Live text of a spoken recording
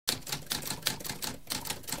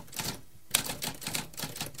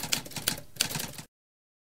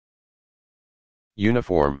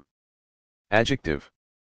Uniform. Adjective.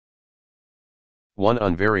 1.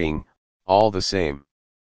 Unvarying, all the same.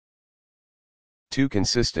 2.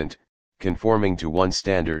 Consistent, conforming to one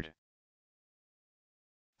standard.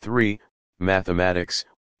 3. Mathematics,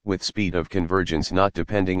 with speed of convergence not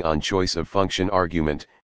depending on choice of function argument,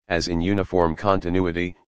 as in uniform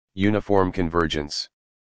continuity, uniform convergence.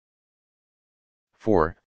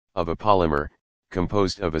 4. Of a polymer,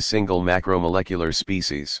 composed of a single macromolecular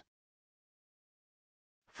species.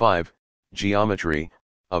 5. Geometry,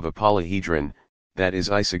 of a polyhedron, that is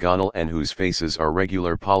isogonal and whose faces are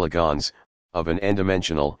regular polygons, of an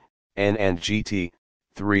n-dimensional, n and gt.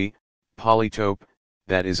 3. Polytope,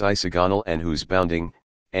 that is isogonal and whose bounding,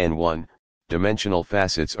 n1, dimensional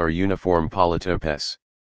facets are uniform polytopes.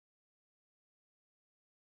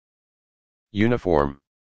 Uniform.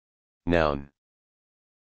 Noun.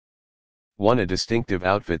 1. A distinctive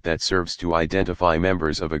outfit that serves to identify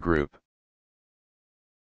members of a group.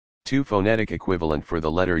 2. Phonetic equivalent for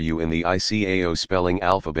the letter U in the ICAO spelling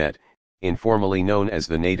alphabet, informally known as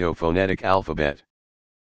the NATO phonetic alphabet.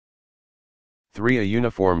 3. A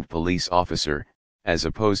uniformed police officer, as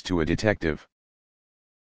opposed to a detective.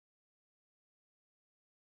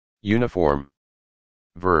 Uniform.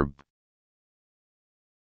 Verb.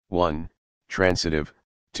 1. Transitive,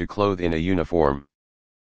 to clothe in a uniform.